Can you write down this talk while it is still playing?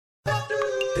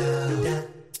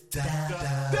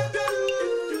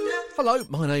Hello,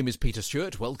 my name is Peter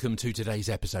Stewart. Welcome to today's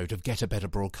episode of Get a Better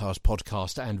Broadcast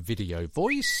podcast and video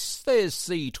voice. There's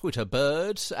the Twitter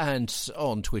bird, and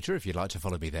on Twitter, if you'd like to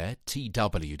follow me there,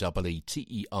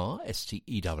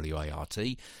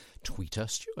 TWEETERSTEWART, Tweeter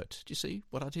Stewart. Do you see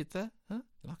what I did there? Huh?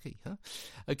 Lucky, huh?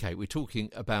 Okay, we're talking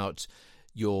about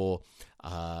your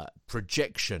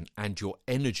projection and your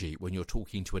energy when you're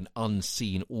talking to an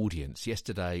unseen audience.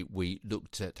 Yesterday we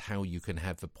looked at how you can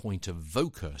have a point of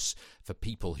focus for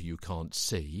people who you can't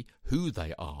see, who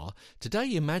they are.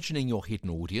 Today, imagining your hidden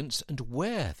audience and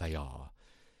where they are.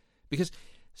 Because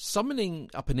summoning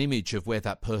up an image of where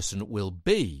that person will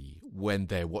be when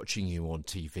they're watching you on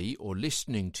TV or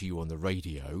listening to you on the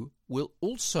radio will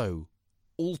also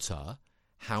alter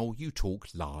how you talk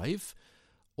live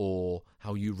or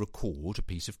how you record a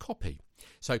piece of copy.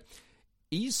 So,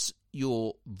 is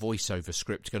your voiceover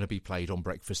script going to be played on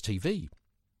breakfast TV?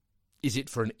 Is it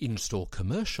for an in-store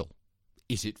commercial?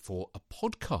 Is it for a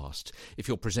podcast? If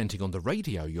you're presenting on the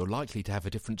radio, you're likely to have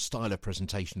a different style of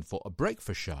presentation for a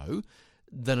breakfast show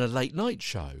than a late-night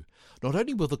show. Not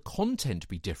only will the content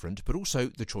be different, but also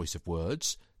the choice of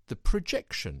words, the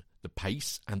projection, the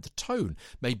pace and the tone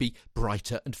may be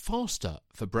brighter and faster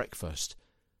for breakfast,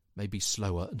 maybe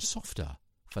slower and softer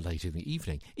for late in the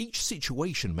evening. Each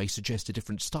situation may suggest a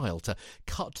different style to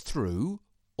cut through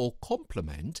or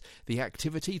complement the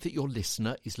activity that your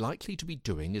listener is likely to be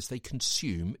doing as they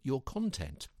consume your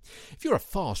content. If you're a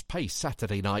fast-paced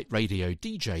Saturday night radio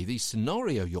DJ, the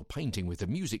scenario you're painting with the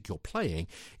music you're playing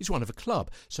is one of a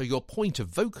club, so your point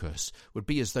of focus would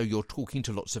be as though you're talking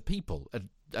to lots of people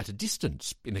at a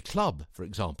distance, in a club, for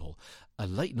example. A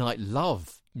late-night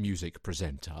love music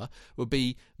presenter would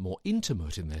be more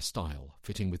intimate in their style,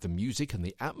 fitting with the music and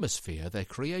the atmosphere they're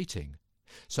creating.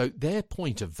 So their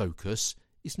point of focus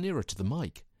is nearer to the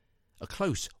mic, a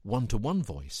close one-to-one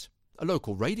voice. A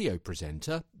local radio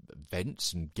presenter,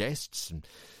 events and guests and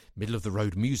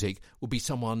middle-of-the-road music will be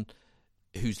someone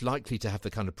who's likely to have the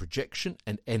kind of projection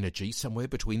and energy somewhere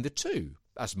between the two,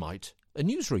 as might a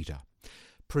newsreader.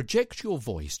 Project your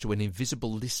voice to an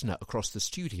invisible listener across the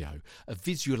studio, a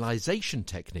visualization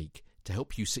technique to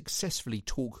help you successfully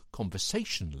talk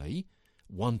conversationally,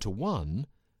 one-to-one,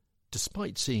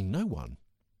 despite seeing no one.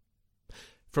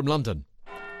 From London,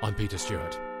 I'm Peter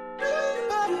Stewart.